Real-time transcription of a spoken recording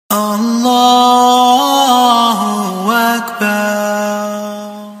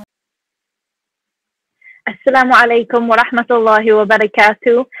Assalamu alaikum wa rahmatullahi wa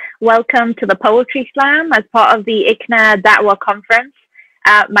barakatuh. Welcome to the Poetry Slam as part of the ICNA Da'wah Conference.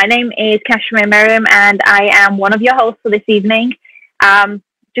 My name is Kashmir Miriam and I am one of your hosts for this evening.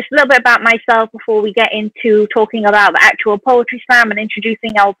 Just a little bit about myself before we get into talking about the actual Poetry Slam and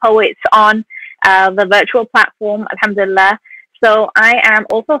introducing our poets on the virtual platform, alhamdulillah. So I am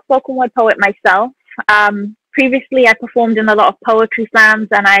also a spoken word poet myself. Previously, I performed in a lot of poetry slams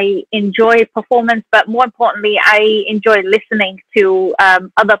and I enjoy performance, but more importantly, I enjoy listening to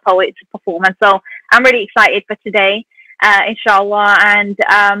other poets perform. And so I'm really excited for today, inshallah. And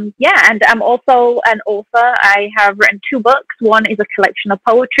and I'm also an author. I have written 2 books. One is a collection of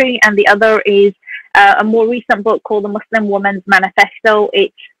poetry and the other is a more recent book called The Muslim Woman's Manifesto.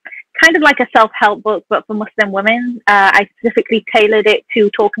 It's kind of like a self-help book, but for Muslim women. I specifically tailored it to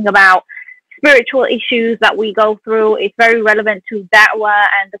talking about spiritual issues that we go through. It's very relevant to da'wah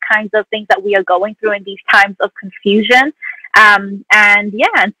and the kinds of things that we are going through in these times of confusion.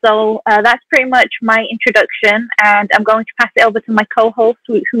 So that's pretty much my introduction, and I'm going to pass it over to my co-host,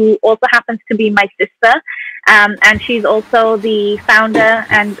 who also happens to be my sister, and she's also the founder,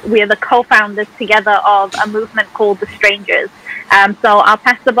 and we are the co-founders together of a movement called The Strangers. So I'll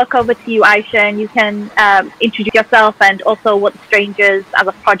pass the book over to you, Aisha, and you can introduce yourself and also what The Strangers as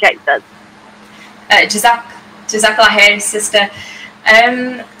a project does. Jazakallah khair, sister.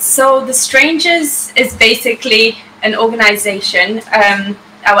 So The Strangers is basically an organization.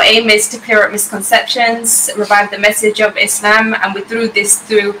 Our aim is to clear up misconceptions, revive the message of Islam, and we do this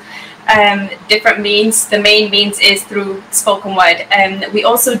through different means. The main means is through spoken word. We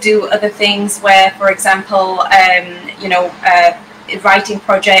also do other things where, for example, writing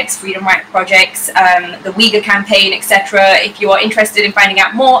projects, freedom writing projects, the Uyghur campaign, etc. If you are interested in finding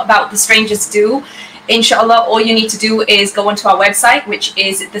out more about what The Strangers do, inshallah, all you need to do is go onto our website, which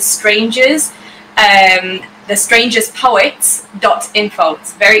is thestrangerspoets.info.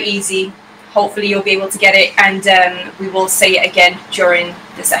 It's very easy. Hopefully you'll be able to get it, and we will say it again during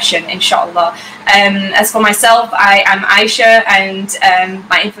the session, inshallah. As for myself, I am Aisha, and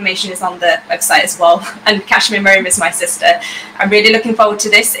my information is on the website as well. And Kashmir Miriam is my sister. I'm really looking forward to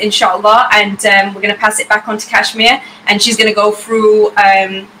this, inshallah, and we're going to pass it back on to Kashmir, and she's going to go through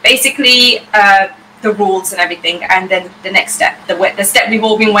basically the rules and everything, and then the next step, the step we've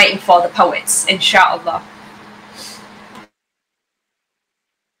all been waiting for, the poets, inshallah.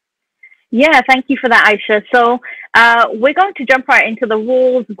 Yeah, thank you for that, Aisha. So we're going to jump right into the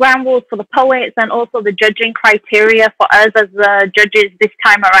rules, ground rules for the poets, and also the judging criteria for us as the judges this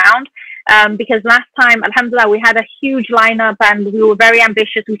time around. Because last time, alhamdulillah, we had a huge lineup and we were very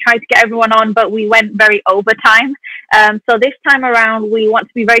ambitious. We tried to get everyone on, but we went very over time. So this time around, we want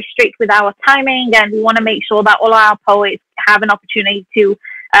to be very strict with our timing, and we want to make sure that all our poets have an opportunity to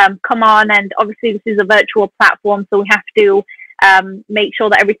come on. And obviously, this is a virtual platform, so we have to make sure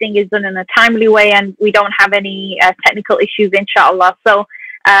that everything is done in a timely way and we don't have any technical issues, inshallah. So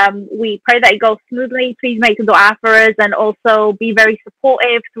we pray that it goes smoothly. Please make a dua for us, and also be very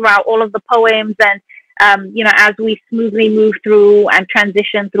supportive throughout all of the poems, and as we smoothly move through and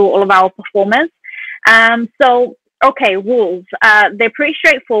transition through all of our performers. Okay, rules. They're pretty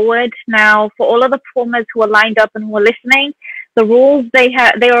straightforward. Now, for all of the performers who are lined up and who are listening, the rules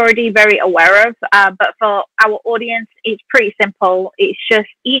they're already very aware of, but for our audience, it's pretty simple. It's just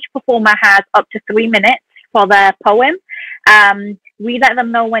each performer has up to 3 minutes for their poem. We let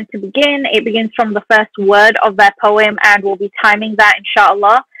them know when to begin. It begins from the first word of their poem, and we'll be timing that,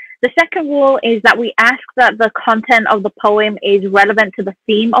 inshallah. The second rule is that we ask that the content of the poem is relevant to the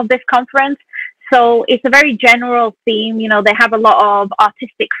theme of this conference. So it's a very general theme. They have a lot of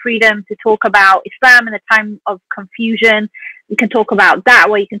artistic freedom to talk about Islam in a time of confusion. You can talk about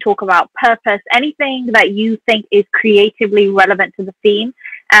da'wah, you can talk about purpose, anything that you think is creatively relevant to the theme.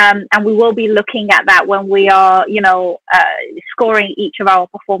 And we will be looking at that when we are, scoring each of our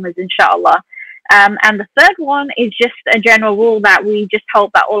performers, inshallah. And the third one is just a general rule that we just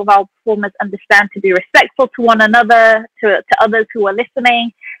hope that all of our performers understand to be respectful to one another, to others who are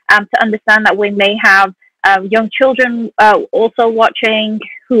listening, to understand that we may have young children also watching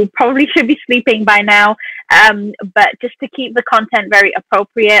who probably should be sleeping by now, but just to keep the content very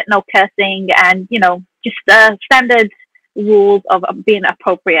appropriate, no cursing, and just standard rules of being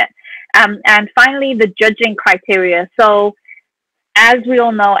appropriate. And finally, the judging criteria. So as we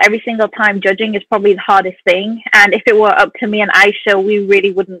all know, every single time judging is probably the hardest thing, and if it were up to me and Aisha, we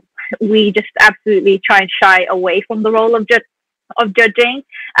really wouldn't. We just absolutely try and shy away from the role of judging,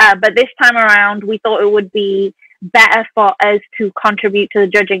 but this time around we thought it would be better for us to contribute to the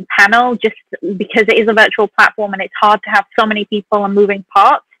judging panel, just because it is a virtual platform and it's hard to have so many people and moving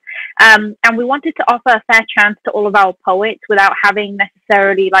parts. And we wanted to offer a fair chance to all of our poets without having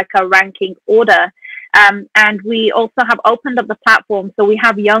necessarily like a ranking order. And we also have opened up the platform, so we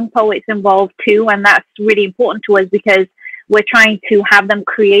have young poets involved too, and that's really important to us because we're trying to have them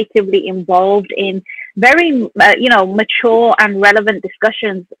creatively involved in very, mature and relevant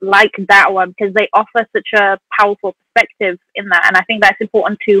discussions like that one, because they offer such a powerful perspective in that, and I think that's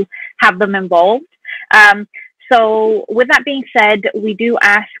important to have them involved. So, with that being said, we do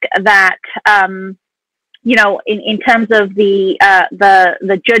ask that. In terms of the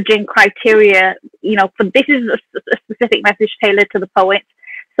judging criteria, for this is a specific message tailored to the poets.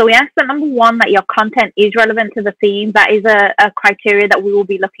 So we ask that number one, that your content is relevant to the theme. That is a criteria that we will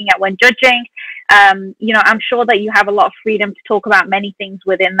be looking at when judging. I'm sure that you have a lot of freedom to talk about many things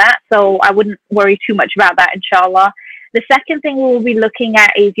within that, so I wouldn't worry too much about that, inshallah. The second thing we will be looking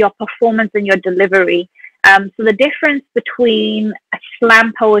at is your performance and your delivery. So the difference between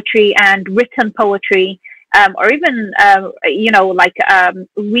slam poetry and written poetry, or even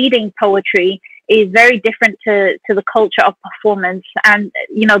reading poetry, is very different to the culture of performance. And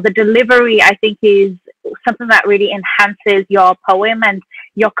the delivery, I think, is something that really enhances your poem and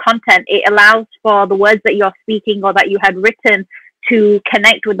your content. It allows for the words that you're speaking or that you had written to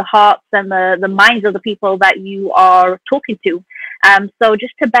connect with the hearts and the minds of the people that you are talking to. So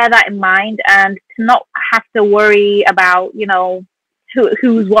just to bear that in mind, and to not have to worry about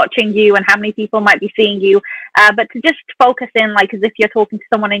who's watching you and how many people might be seeing you, but to just focus in, like as if you're talking to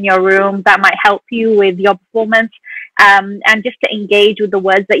someone in your room. That might help you with your performance, and just to engage with the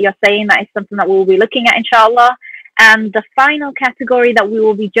words that you're saying. That is something that we'll be looking at, inshallah. And the final category that we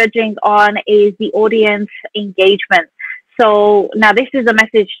will be judging on is the audience engagement. So now this is a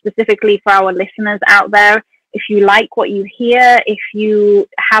message specifically for our listeners out there. If you like what you hear, if you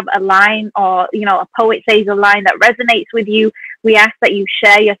have a line or, a poet says a line that resonates with you, we ask that you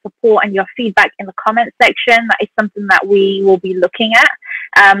share your support and your feedback in the comment section. That is something that we will be looking at.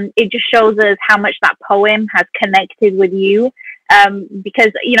 It just shows us how much that poem has connected with you.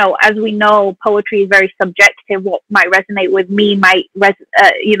 Because, as we know, poetry is very subjective. What might resonate with me might not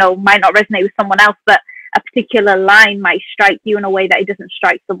resonate with someone else, but a particular line might strike you in a way that it doesn't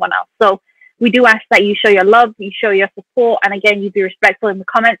strike someone else. So we do ask that you show your love, you show your support, and again, you be respectful in the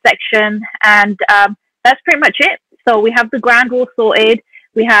comment section. And that's pretty much it. So we have the ground rules sorted.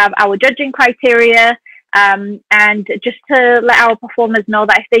 We have our judging criteria. And just to let our performers know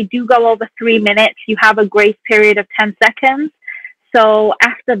that if they do go over 3 minutes, you have a grace period of 10 seconds. So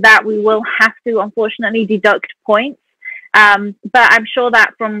after that, we will have to, unfortunately, deduct points. But I'm sure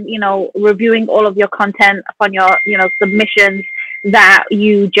that from, reviewing all of your content upon your, submissions, that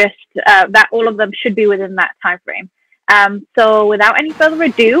you just, that all of them should be within that time frame. So without any further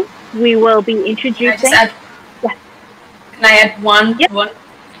ado, we will be introducing. Can I add one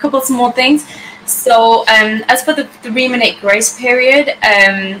couple more things? So as for the 3 minute grace period,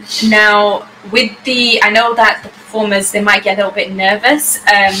 now I know that the performers, they might get a little bit nervous,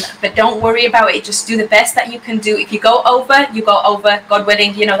 but don't worry about it. Just do the best that you can do. If you go over, you go over. God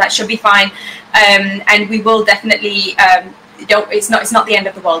willing, that should be fine. And we will definitely. It's not the end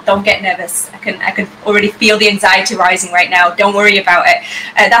of the world. Don't get nervous. I can already feel the anxiety rising right now. Don't worry about it.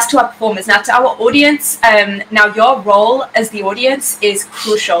 That's to our performers. Now to our audience, now your role as the audience is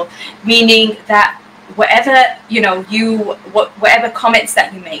crucial, meaning that whatever whatever comments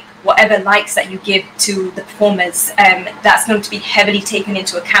that you make, whatever likes that you give to the performers, that's going to be heavily taken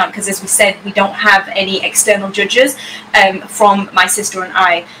into account, because as we said, we don't have any external judges from my sister and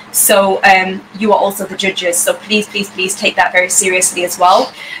I. So you are also the judges. So please take that very seriously as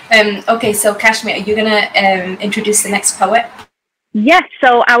well. Okay, so Kashmir, are you going to introduce the next poet? Yes,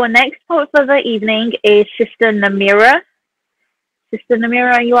 so our next poet for the evening is Sister Nameera. Sister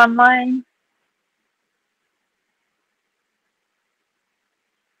Nameera, are you online?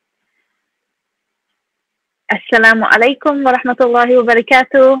 Assalamu alaikum wa rahmatullahi wa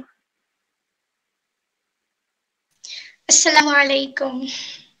barakatuh. Assalamu alaikum.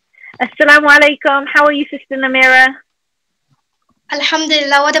 Assalamu alaikum. How are you, Sister Nameera?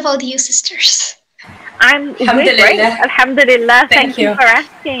 Alhamdulillah. What about you, sisters? I'm great. Alhamdulillah. Thank you for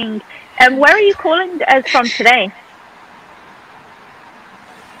asking. Where are you calling us from today?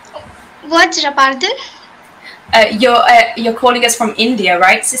 What, pardon? You're calling us from India,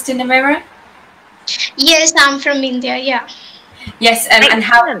 right, Sister Nameera? Yes, I'm from India. Yeah. Yes, and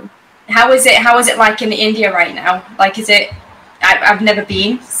how is it like in India right now? Like, is it? I've never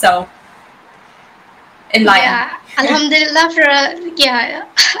been, so enlighten. Yeah, Alhamdulillah.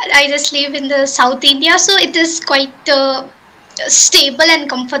 I just live in the South India, so it is quite stable and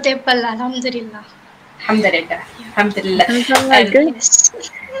comfortable. Alhamdulillah. Alhamdulillah. Alhamdulillah. Good.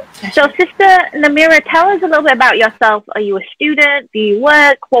 So, Sister Nameera, tell us a little bit about yourself. Are you a student? Do you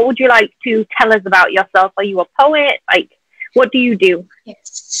work? What would you like to tell us about yourself? Are you a poet? Like, what do you do?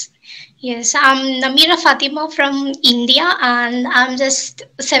 Yes, I'm Nameera Fatima from India, and I'm just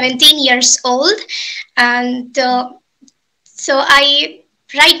 17 years old. And so I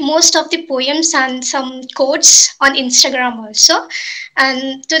write most of the poems and some quotes on Instagram also.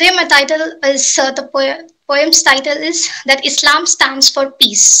 And today my title is the poem's title is that Islam stands for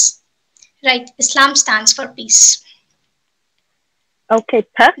peace. Right, Islam stands for peace. Okay,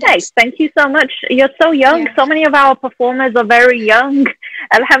 perfect. Thank you so much. You're so young. Yeah. So many of our performers are very young,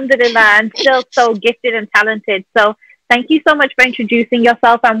 alhamdulillah, and still so gifted and talented. So thank you so much for introducing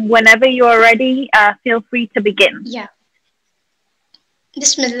yourself. And whenever you are ready, feel free to begin. Yeah.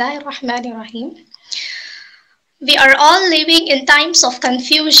 Bismillahirrahmanirrahim. We are all living in times of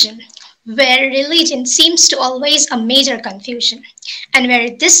confusion, where religion seems to always a major confusion, and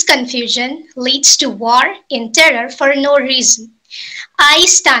where this confusion leads to war and terror for no reason. I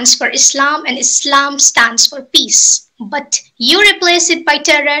stands for Islam and Islam stands for peace. But you replace it by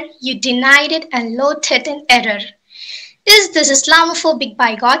terror, you denied it and loathed it in error. Is this Islamophobic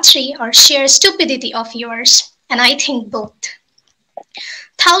bigotry or sheer stupidity of yours? And I think both.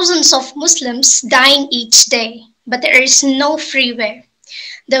 Thousands of Muslims dying each day, but there is no free way.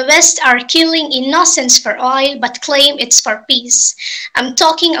 The West are killing innocents for oil but claim it's for peace. I'm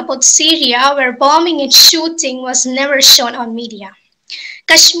talking about Syria, where bombing and shooting was never shown on media.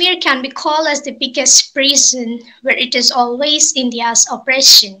 Kashmir can be called as the biggest prison, where it is always India's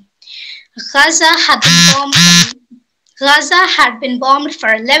oppression. Gaza had been bombed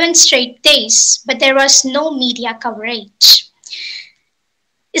for 11 straight days, but there was no media coverage.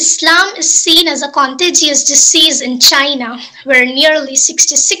 Islam is seen as a contagious disease in China, where nearly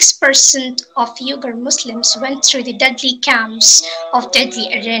 66% of Uyghur Muslims went through the deadly camps of Deadly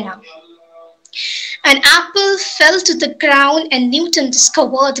Arena. An apple fell to the ground and Newton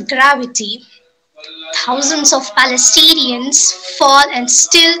discovered gravity. Thousands of Palestinians fall and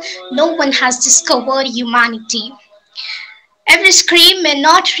still no one has discovered humanity. Every scream may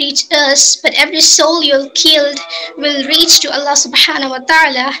not reach us, but every soul you killed will reach to Allah subhanahu wa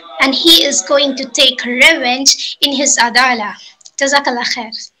ta'ala, and He is going to take revenge in His adala. Jazakallah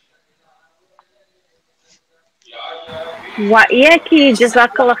khair.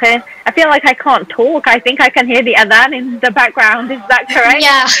 Jazakallah khair. I feel like I can't talk. I think I can hear the adhan in the background. Is that correct?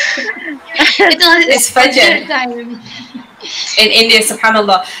 Yeah. It's Fajr. In India,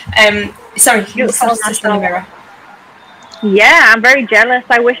 subhanAllah. Sorry, you Sister Nameera. Yeah, I'm very jealous.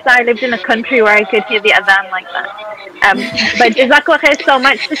 I wish that I lived in a country where I could hear the adhan like that. But Jazakallah khair so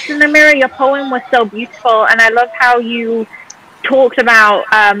much, Sister Nameera. Your poem was so beautiful, and I love how you talked about,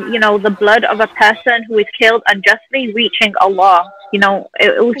 the blood of a person who is killed unjustly reaching Allah.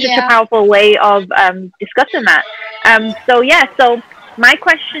 It was just a powerful way of discussing that. So my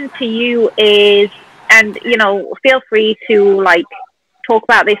question to you is, and feel free to talk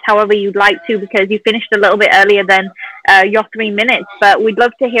about this however you'd like to, because you finished a little bit earlier than your 3 minutes, but we'd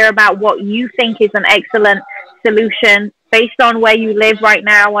love to hear about what you think is an excellent solution based on where you live right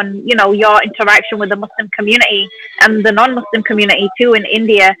now and your interaction with the Muslim community and the non-Muslim community too in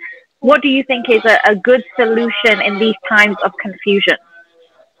India. What do you think is a good solution in these times of confusion?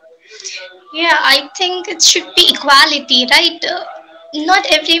 Yeah, I think it should be equality, right? Not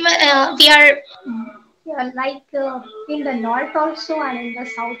everyone, we are in the north also and in the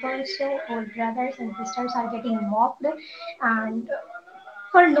south also, our brothers and sisters are getting mocked, and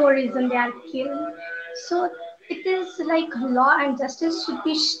for no reason they are killed. So it is like law and justice should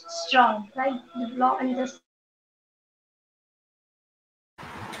be strong, right? The law and justice.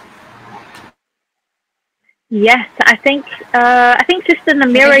 Yes, I think Sister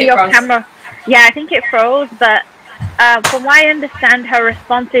Nameera, your camera. Yeah, I think it froze, but from what I understand, her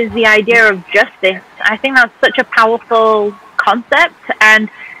response is the idea of justice. I think that's such a powerful concept, and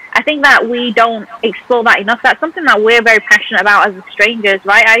I think that we don't explore that enough. That's something that we're very passionate about as strangers,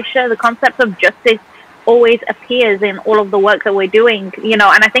 right, Aisha? The concept of justice always appears in all of the work that we're doing, and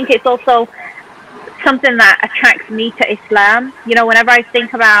I think it's also something that attracts me to Islam. Whenever I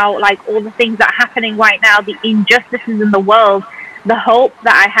think about all the things that are happening right now, the injustices in the world, the hope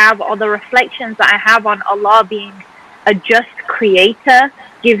that I have, or the reflections that I have on Allah being a just creator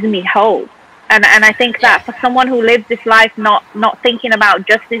gives me hope. And I think that for someone who lives this life not thinking about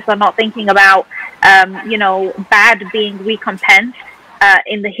justice or not thinking about bad being recompensed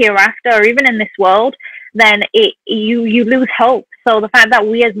in the hereafter or even in this world, then you lose hope. So the fact that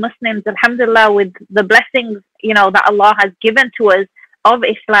we as Muslims, alhamdulillah, with the blessings that Allah has given to us of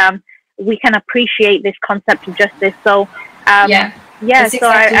Islam, we can appreciate this concept of justice. So so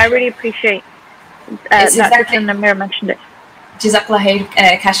I really appreciate that Sister Nameera mentioned it. Jazakallah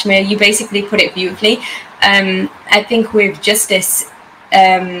khair, Kashmir, you basically put it beautifully. I think with justice,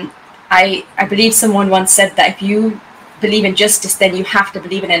 I believe someone once said that if you believe in justice, then you have to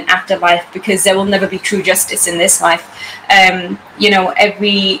believe in an afterlife, because there will never be true justice in this life. Every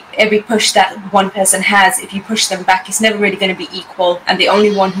push that one person has, if you push them back, it's never really going to be equal. And the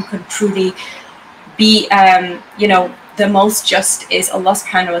only one who can truly be, the most just is Allah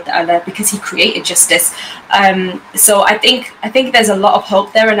subhanahu wa ta'ala, because he created justice. So I think there's a lot of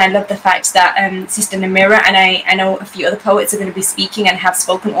hope there, and I love the fact that Sister Nameera and I know a few other poets are going to be speaking and have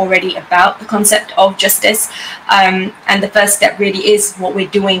spoken already about the concept of justice. And the first step really is what we're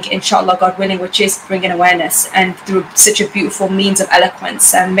doing, inshallah, God willing, which is bringing awareness, and through such a beautiful means of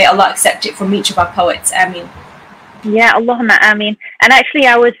eloquence. And may Allah accept it from each of our poets. Ameen. Yeah, Allahumma ameen. And actually,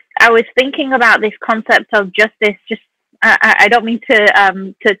 I was thinking about this concept of justice. Just I don't mean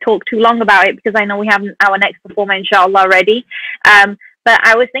to talk too long about it, because I know we have our next performer, inshallah, ready. But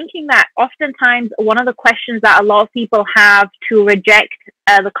I was thinking that oftentimes one of the questions that a lot of people have to reject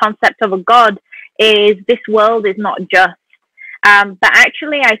the concept of a God is, this world is not just. But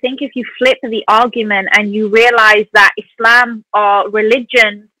actually, I think if you flip the argument and you realize that Islam, or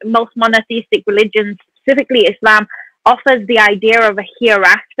religion, most monotheistic religions, specifically Islam, offers the idea of a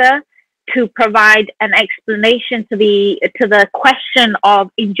hereafter to provide an explanation to the question of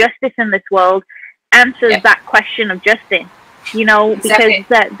injustice in this world, answers that question of justice. Because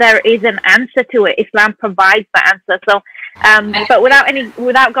there is an answer to it. Islam provides the answer. So, but without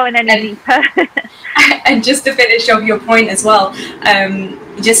going any deeper. And just to finish off your point as well,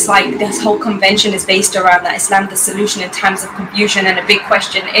 just like this whole convention is based around that Islam, the solution in times of confusion, and a big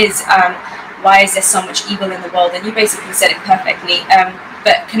question is, why is there so much evil in the world? And you basically said it perfectly.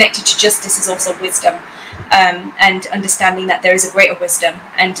 But connected to justice is also wisdom, and understanding that there is a greater wisdom,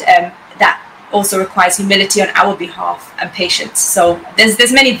 and that also requires humility on our behalf and patience. So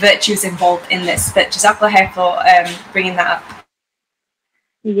there's many virtues involved in this. But Jazakallah khair for bringing that up.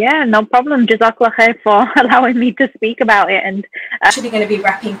 Yeah, no problem. Jazakallah khair for allowing me to speak about it. And actually going to be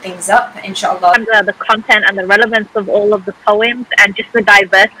wrapping things up, inshallah. And the content and the relevance of all of the poems, and just the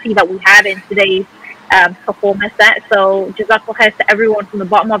diversity that we had in today's performance set. So Jazakallah khair to everyone from the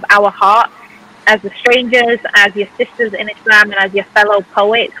bottom of our heart, as the strangers, as your sisters in Islam, and as your fellow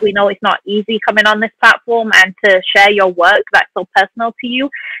poets. We know it's not easy coming on this platform and to share your work that's so personal to you.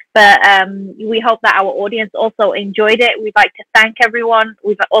 But we hope that our audience also enjoyed it. We'd like to thank everyone.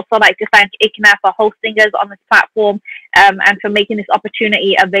 We'd also like to thank ICNA for hosting us on this platform, and for making this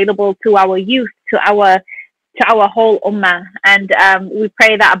opportunity available to our youth, to our whole ummah. And we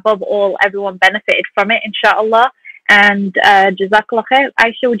pray that above all, everyone benefited from it, inshallah. And Jazakallah khair.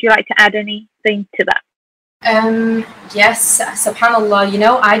 Aisha, would you like to add anything to that? Yes,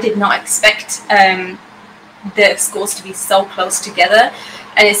 subhanallah, I did not expect the scores to be so close together.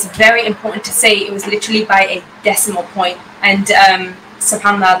 And it's very important to say it was literally by a decimal point. And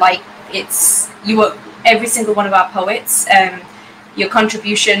subhanallah, you were every single one of our poets. Your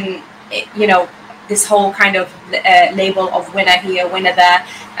contribution, this whole kind of label of winner here, winner there.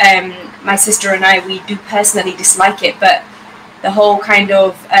 My sister and I, we do personally dislike it, but the whole kind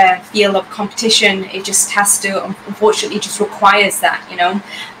of feel of competition, it just has to, unfortunately, just requires that,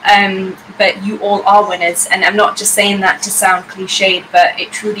 but you all are winners. And I'm not just saying that to sound cliched, but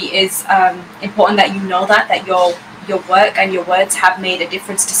it truly is important that you know that your work and your words have made a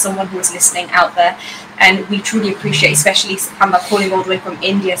difference to someone who is listening out there. And we truly appreciate, especially I'm calling all the way from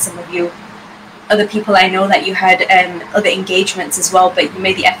India, some of you. Other people I know that you had other engagements as well, but you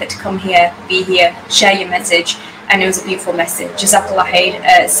made the effort to come here, be here, share your message, and it was a beautiful message. Jazakallah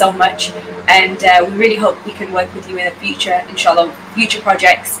khair so much, and we really hope we can work with you in the future, inshallah, future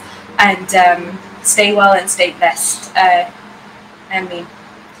projects, and stay well and stay blessed. Ameen.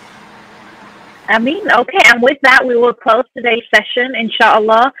 Ameen. Okay, and with that, we will close today's session,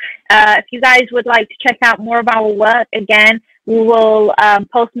 inshallah. If you guys would like to check out more of our work, again, we will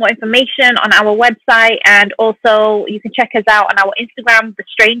post more information on our website, and also you can check us out on our Instagram, The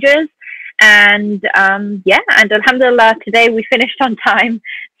Strangers. And and alhamdulillah, today we finished on time.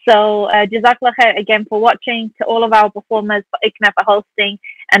 So Jazakallah khair again for watching, to all of our performers, for ICNA for hosting,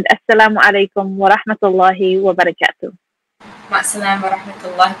 and Assalamu alaikum wa rahmatullahi wa barakatuh. Ma assalam wa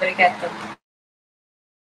rahmatullahi wa barakatuh.